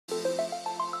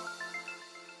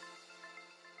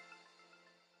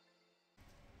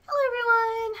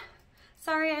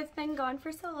been gone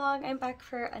for so long. I'm back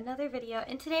for another video,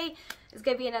 and today is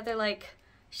gonna be another like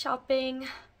shopping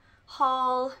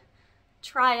haul,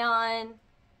 try on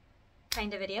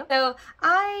kind of video. So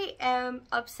I am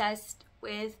obsessed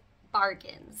with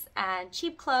bargains and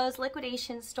cheap clothes,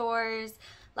 liquidation stores.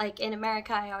 Like in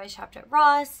America, I always shopped at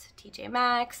Ross, TJ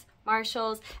Maxx,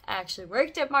 Marshalls. I actually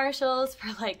worked at Marshalls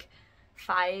for like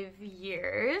 5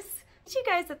 years. You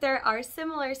guys that there are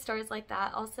similar stores like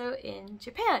that also in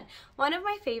Japan. One of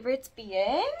my favorites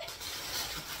being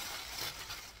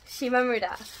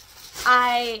Shimamura.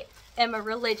 I am a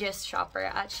religious shopper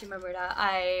at Shimamura.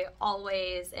 I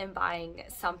always am buying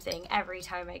something every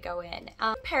time I go in. In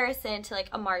comparison to like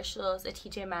a Marshalls, a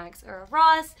TJ Maxx, or a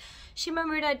Ross,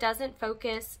 Shimamura doesn't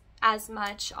focus as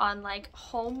much on like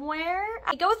homeware.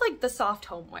 I go with like the soft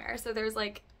homeware. So there's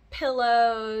like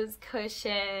pillows,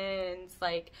 cushions,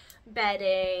 like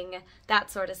bedding,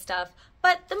 that sort of stuff.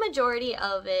 But the majority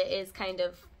of it is kind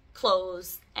of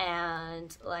clothes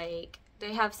and like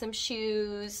they have some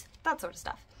shoes, that sort of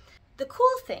stuff. The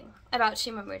cool thing about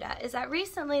Shimamura is that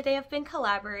recently they have been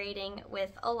collaborating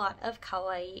with a lot of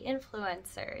kawaii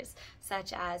influencers,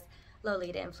 such as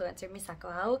Lolita influencer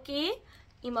Misako Aoki,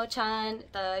 Imo-chan,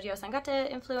 the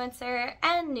Ryousangata influencer,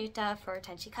 and Nuta for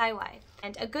Tenshi Kaiwai.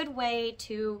 And a good way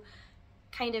to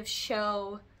kind of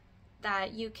show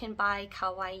that you can buy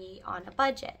kawaii on a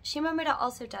budget. Shimamura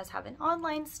also does have an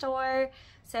online store,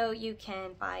 so you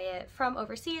can buy it from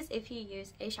overseas if you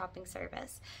use a shopping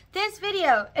service. This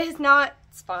video is not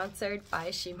sponsored by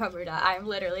Shimamura. I'm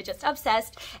literally just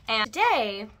obsessed, and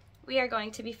today we are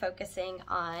going to be focusing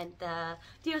on the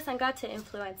Ryousangata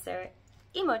influencer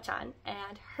Imo-chan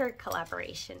and her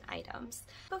collaboration items.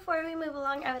 Before we move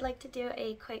along, I would like to do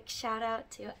a quick shout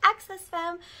out to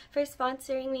Femme for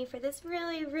sponsoring me for this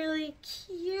really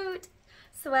cute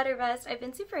sweater vest. I've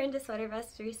been super into sweater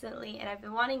vests recently and I've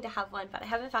been wanting to have one, but I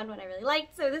haven't found one I really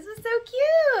liked, so this is so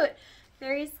cute!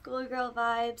 Very schoolgirl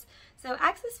vibes. So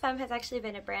Femme has actually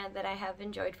been a brand that I have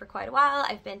enjoyed for quite a while.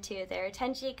 I've been to their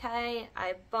Tenshi Kai.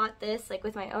 I bought this like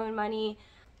with my own money.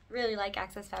 Really like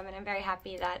Femme, and I'm very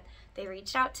happy that they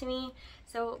reached out to me.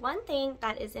 So one thing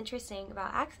that is interesting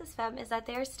about Femme is that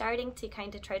they're starting to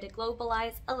kind of try to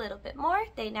globalize a little bit more.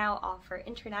 They now offer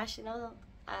international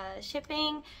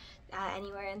shipping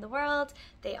anywhere in the world.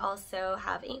 They also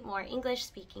have more English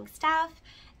speaking staff,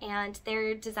 and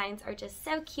their designs are just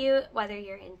so cute, whether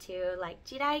you're into like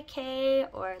Jirai Kei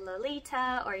or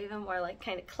Lolita or even more like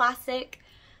kind of classic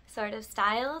sort of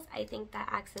styles. I think that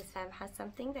Femme has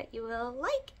something that you will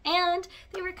like, and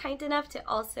they were kind enough to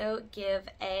also give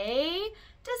a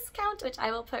discount, which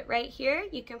I will put right here.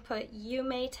 You can put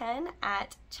YUME10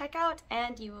 at checkout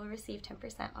and you will receive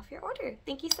 10% off your order.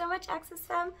 Thank you so much,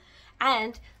 Femme,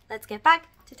 and let's get back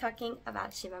to talking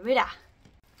about Shimamura.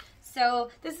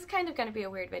 So this is kind of going to be a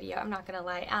weird video, I'm not gonna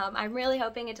lie. I'm really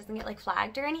hoping it doesn't get like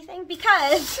flagged or anything,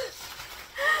 because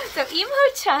so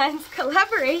Imo-chan's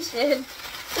collaboration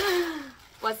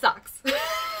was socks.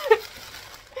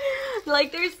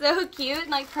 Like they're so cute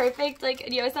and like perfect like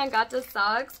Ryousangata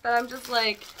socks, but I'm just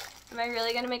like, am I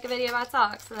really gonna make a video about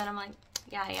socks? So then I'm like,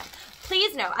 yeah, I am.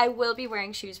 Please know I will be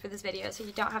wearing shoes for this video, so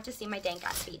you don't have to see my dank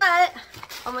ass feet. But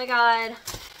oh my god,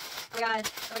 oh my god,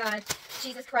 oh my god,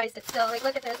 Jesus Christ, it's still like,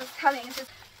 look at this, it's coming. It's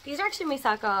just, these are actually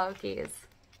Misako Aoki's.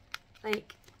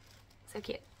 Like, so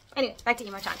cute. Anyway, back to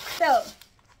Imo-chan. So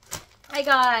I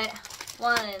got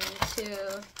 1, 2,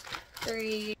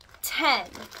 3, 10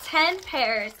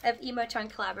 pairs of Imo-chan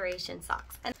collaboration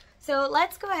socks. And so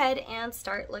let's go ahead and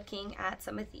start looking at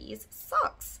some of these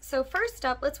socks. So first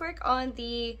up, let's work on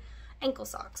the ankle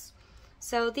socks.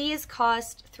 So these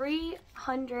cost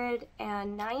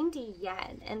 390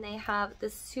 yen, and they have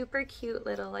this super cute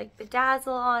little like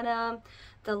bedazzle on them.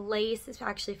 The lace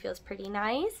actually feels pretty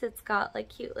nice. It's got like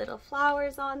cute little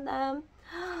flowers on them.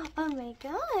 Oh my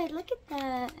god, look at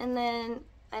that. And then,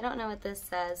 I don't know what this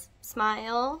says.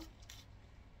 Smile.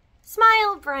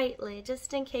 Smile brightly,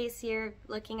 just in case you're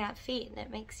looking at feet and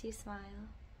it makes you smile.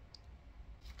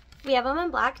 We have them in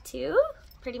black too.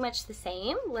 Pretty much the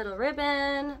same. Little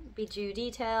ribbon, bijou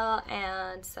detail,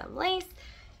 and some lace.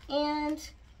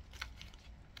 And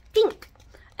pink.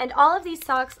 And all of these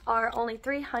socks are only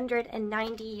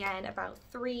 390 yen, about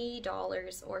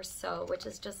 $3 or so, which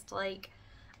is just like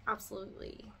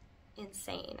absolutely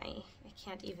insane. I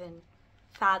can't even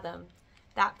fathom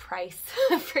that price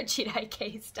for Jirai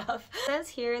Kei stuff. It says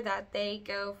here that they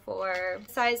go for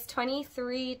size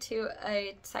 23 to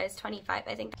a size 25,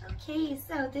 I think. Okay,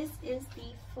 so this is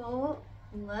the full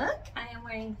look. I am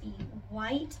wearing the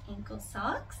white ankle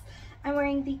socks. I'm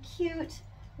wearing the cute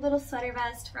little sweater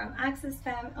vest from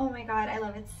Femme. Oh my god, I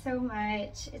love it so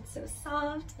much. It's so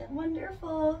soft and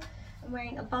wonderful. I'm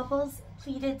wearing a Bubbles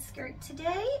pleated skirt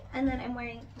today, and then I'm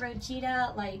wearing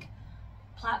Rojita like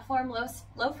platform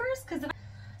loafers because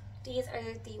these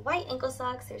are the white ankle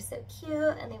socks. They're so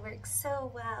cute and they work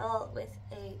so well with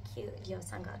a cute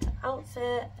Ryousangata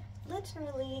outfit.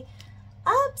 Literally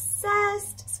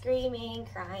obsessed, screaming,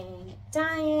 crying,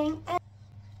 dying.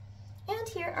 And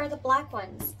here are the black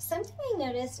ones. Something I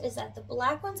noticed is that the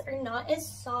black ones are not as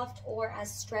soft or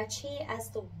as stretchy as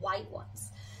the white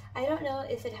ones. I don't know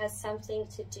if it has something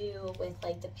to do with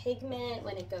like the pigment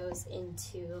when it goes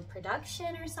into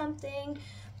production or something,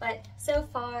 but so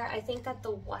far I think that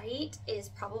the white is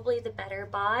probably the better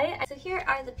buy. So here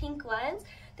are the pink ones.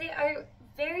 They are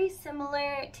very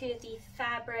similar to the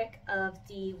fabric of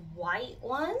the white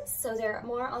ones, so they're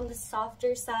more on the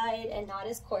softer side and not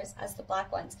as coarse as the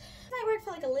black ones. I work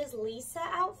for like a Liz Lisa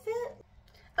outfit.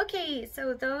 Okay,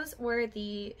 so those were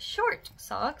the short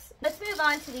socks. Let's move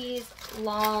on to these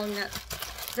long,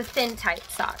 the thin type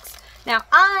socks. Now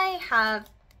I have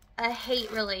a hate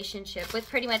relationship with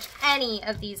pretty much any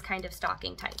of these kind of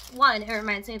stocking types. One, it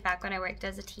reminds me back when I worked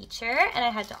as a teacher and I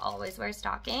had to always wear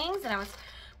stockings and I was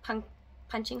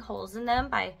punching holes in them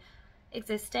by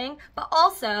existing. But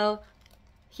also,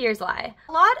 here's why.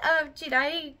 A lot of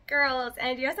Jirai girls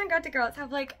and Ryousangata girls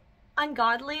have like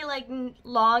ungodly like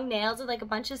long nails with like a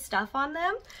bunch of stuff on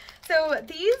them. So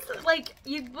these, like,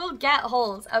 you will get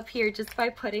holes up here just by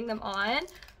putting them on.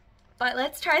 But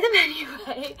let's try them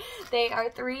anyway. They are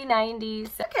 $3.90.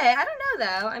 Okay, I don't know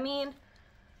though. I mean,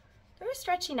 they're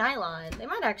stretchy nylon. They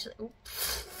might actually.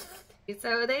 Oops.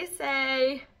 So they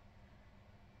say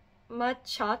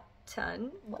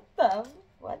Machatan. What does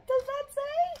that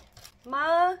say?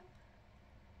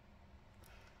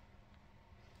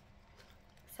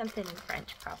 Something in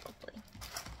French, probably.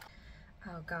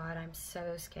 Oh god, I'm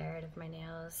so scared of my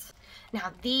nails.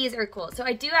 Now these are cool. So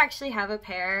I do actually have a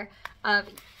pair of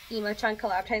Emo-chan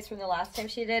collab ties from the last time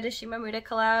she did a Shimamura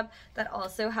collab that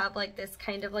also have like this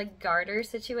kind of like garter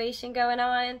situation going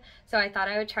on. So I thought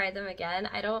I would try them again.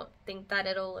 I don't think that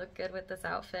it'll look good with this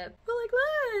outfit. But like,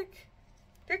 look!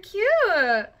 They're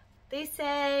cute! They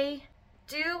say,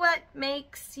 do what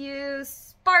makes you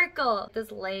sparkle.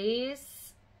 This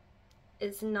lace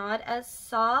is not as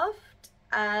soft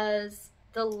as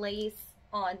the lace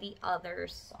on the other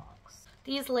socks.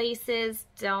 These laces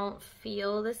don't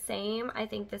feel the same. I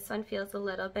think this one feels a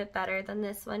little bit better than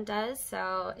this one does,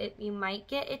 so you might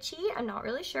get itchy. I'm not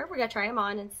really sure. We're gonna try them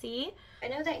on and see. I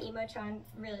know that Emo-chan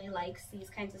really likes these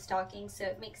kinds of stockings, so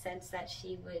it makes sense that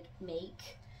she would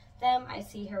make them. I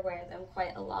see her wear them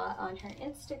quite a lot on her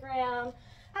Instagram.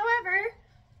 However,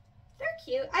 they're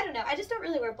cute. I don't know. I just don't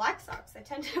really wear black socks. I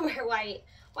tend to wear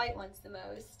white ones the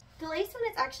most. The lace when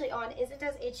it's actually on isn't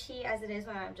as itchy as it is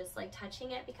when I'm just like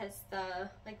touching it because the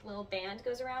like little band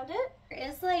goes around it. There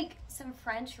is like some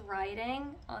French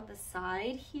writing on the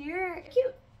side here.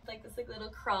 Cute. Like this like little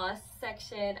cross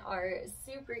section are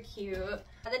super cute.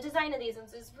 The design of these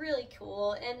ones is really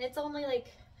cool and it's only like,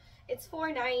 it's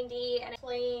 $4.90 and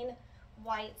plain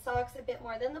white socks a bit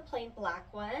more than the plain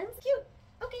black ones. Cute.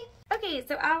 Okay,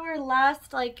 so our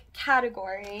last like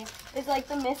category is like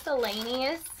the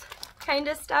miscellaneous kind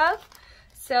of stuff.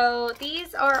 So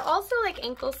these are also like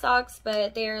ankle socks,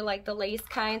 but they're like the lace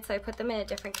kind, so I put them in a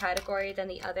different category than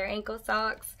the other ankle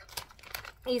socks.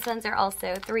 These ones are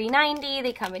also $3.90.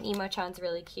 They come in Emo-chan's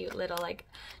really cute little like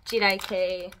Jirai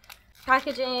Kei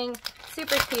packaging.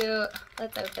 Super cute.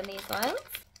 Let's open these ones.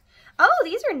 Oh,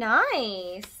 these are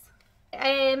nice.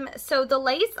 So the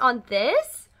lace on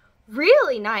this,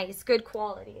 really nice, good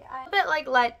quality. I'm a bit like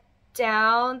let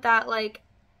down that like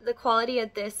the quality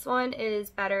of this one is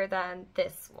better than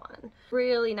this one.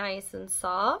 Really nice and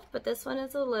soft, but this one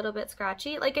is a little bit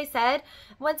scratchy. Like I said,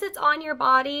 once it's on your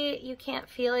body, you can't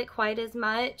feel it quite as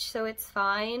much, so it's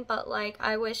fine, but like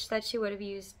I wish that she would have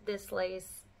used this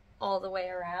lace all the way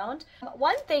around.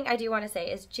 One thing I do want to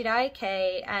say is Jirai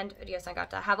Kei and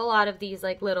Ryousangata have a lot of these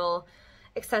like little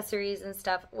accessories and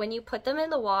stuff. When you put them in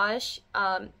the wash,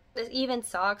 even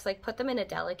socks, like put them in a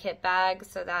delicate bag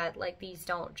so that like these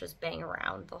don't just bang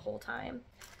around the whole time.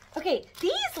 Okay,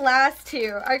 these last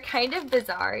two are kind of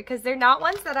bizarre because they're not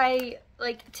ones that I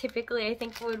like typically I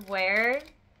think would wear,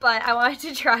 but I wanted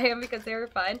to try them because they were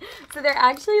fun. So they're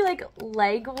actually like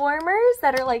leg warmers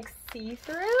that are like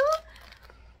see-through.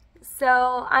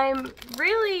 So I'm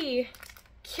really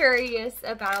curious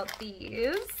about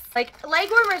these. Like, leg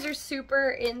warmers are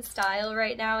super in style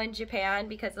right now in Japan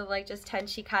because of like just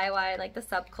tenshi kaiwai, like the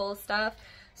subcool stuff.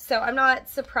 So I'm not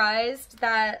surprised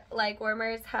that leg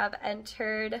warmers have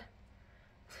entered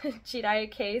Jirai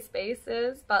Kei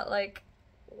spaces, but like,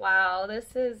 wow,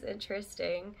 this is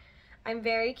interesting. I'm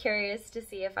very curious to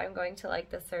see if I'm going to like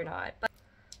this or not. But,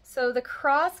 so the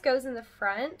cross goes in the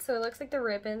front, so it looks like the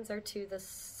ribbons are to the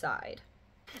side.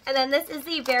 And then this is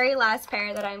the very last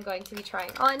pair that I'm going to be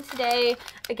trying on today.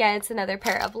 Again, it's another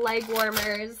pair of leg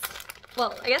warmers.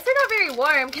 Well, I guess they're not very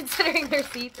warm considering they're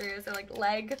see-through, so like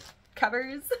leg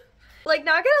covers. Like,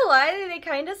 not gonna lie, they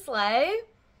kind of slay.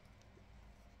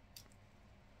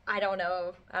 I don't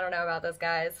know about this,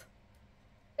 guys.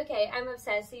 Okay, I'm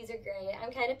obsessed. These are great.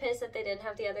 I'm kind of pissed that they didn't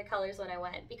have the other colors when I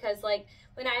went, because like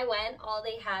when I went, all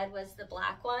they had was the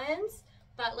black ones.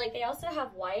 But like they also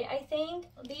have white, I think.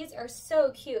 These are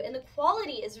so cute and the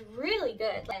quality is really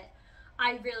good. Like,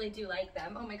 I really do like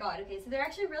them. Oh my god, okay, so they're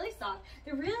actually really soft.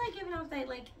 They're really giving off that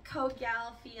like coat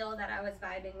gal feel that I was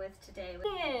vibing with today.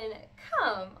 Man,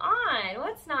 come on,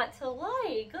 what's not to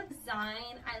like? Good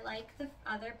design. I like the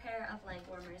other pair of leg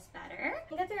warmers better. I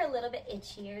think that they're a little bit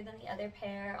itchier than the other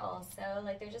pair also.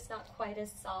 Like they're just not quite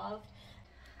as soft.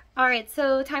 Alright,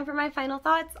 so time for my final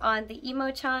thoughts on the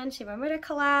Emo-chan Shimamura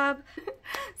collab.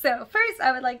 So first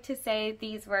I would like to say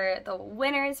these were the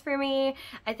winners for me.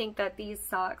 I think that these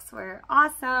socks were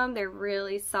awesome. They're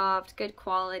really soft, good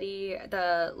quality.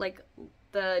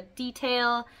 The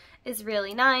detail is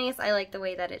really nice. I like the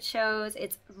way that it shows.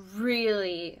 It's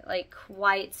really like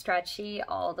quite stretchy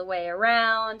all the way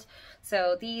around.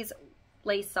 So these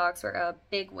lace socks were a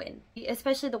big win.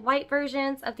 Especially the white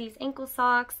versions of these ankle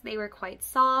socks. They were quite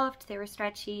soft, they were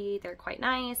stretchy, they're quite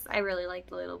nice. I really like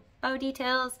the little bow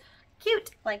details. Cute,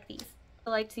 like these.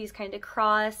 I liked these kind of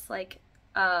cross, like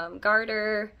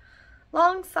garter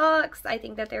long socks. I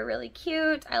think that they're really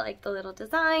cute. I like the little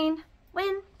design.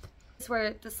 Win. These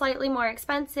were the slightly more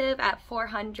expensive at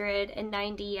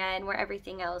 490 yen, where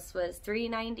everything else was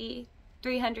 390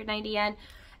 yen.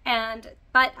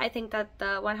 But I think that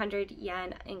the 100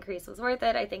 yen increase was worth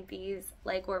it. I think these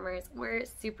leg warmers were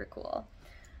super cool.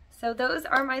 So those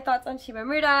are my thoughts on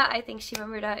Shimamura. I think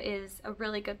Shimamura is a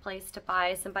really good place to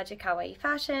buy some budget kawaii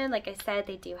fashion. Like I said,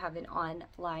 they do have an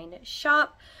online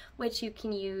shop, which you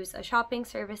can use a shopping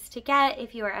service to get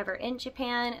if you are ever in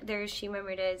Japan. There's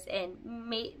Shimamuras in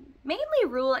mainly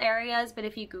rural areas, but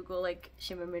if you Google like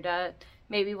Shimamura,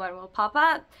 maybe one will pop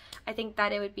up. I think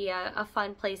that it would be a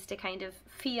fun place to kind of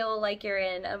feel like you're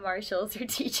in a Marshalls or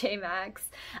TJ Maxx.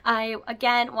 I,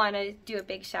 again, want to do a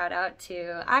big shout out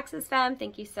to Femme.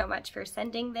 Thank you so much for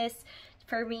sending this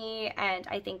for me, and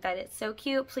I think that it's so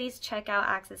cute. Please check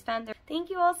out Femme. Thank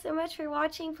you all so much for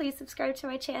watching. Please subscribe to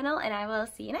my channel, and I will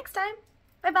see you next time.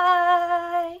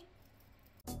 Bye-bye!